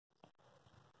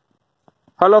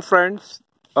Hello friends,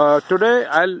 today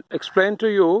I'll explain to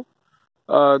you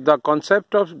the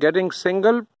concept of getting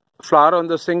single flower on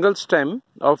the single stem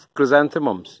of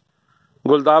chrysanthemums.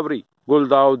 Guldaudi,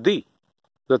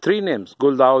 the three names,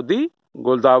 Guldaudi,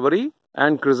 Guldavari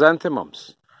and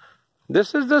chrysanthemums.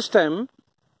 This is the stem.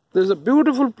 This is a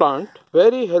beautiful plant,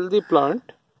 very healthy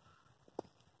plant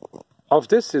of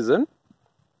this season,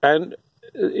 and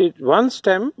one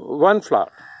stem, one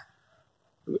flower.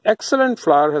 Excellent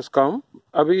flower has come.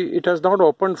 Abhi, it has not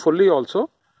opened fully also.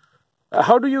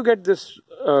 How do you get this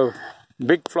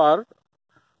big flower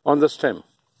on the stem?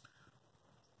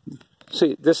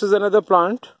 See, this is another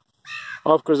plant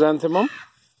of chrysanthemum.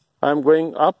 I am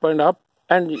going up,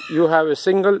 and you have a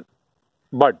single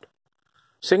bud.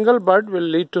 Single bud will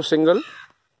lead to single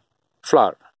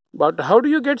flower. But how do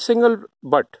you get single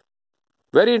bud?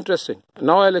 Very interesting.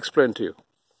 Now I'll explain to you.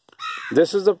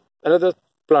 This is another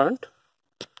plant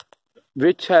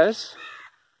which has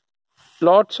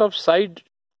lots of side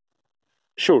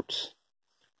shoots.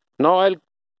 Now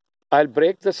I'll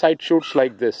break the side shoots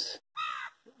like this.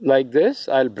 Like this,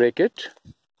 I'll break it.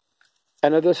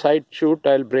 Another side shoot,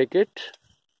 I'll break it.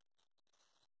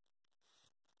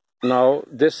 Now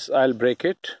this, I'll break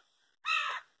it.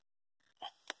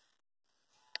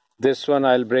 This one,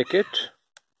 I'll break it.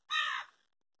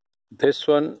 This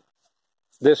one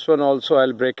also,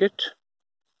 I'll break it.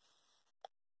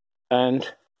 And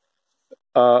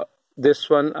this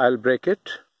one, I'll break it.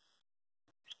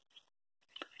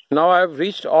 Now I've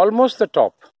reached almost the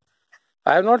top.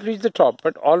 I have not reached the top,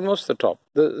 but almost the top.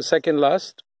 The second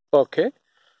last. Okay.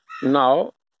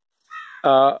 Now,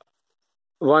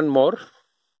 one more.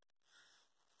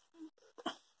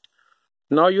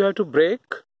 Now you have to break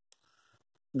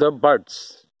the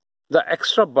buds, the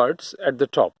extra buds at the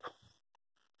top.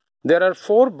 There are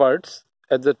 4 buds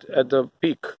at the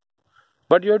peak,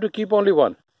 but you have to keep only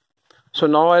one. So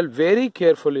now I'll very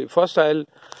carefully, first I'll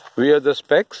wear the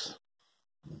specs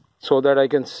so that I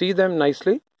can see them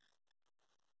nicely.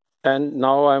 And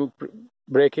now I'm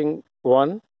breaking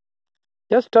one.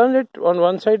 Just turn it on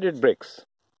one side, it breaks.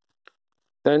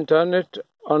 Then turn it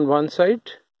on one side,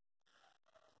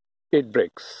 it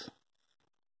breaks.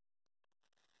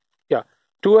 Yeah,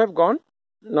 2 have gone.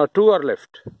 Now 2 are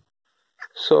left.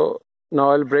 So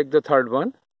now I'll break the third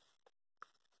one.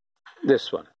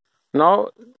 This one. Now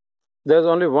there's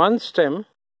only one stem,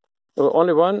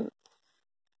 only one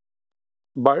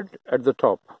bud at the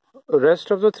top. The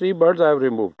rest of the 3 buds I have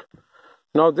removed.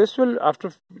 Now this will,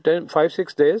 after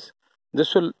 5-6 days,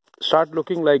 this will start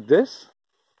looking like this,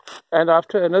 and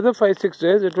after another 5-6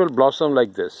 days it will blossom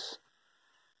like this.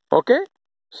 Okay,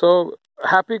 so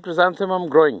happy chrysanthemum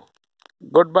growing.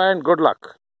 Goodbye and good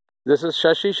luck. This is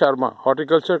Shashi Sharma,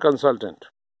 horticulture consultant.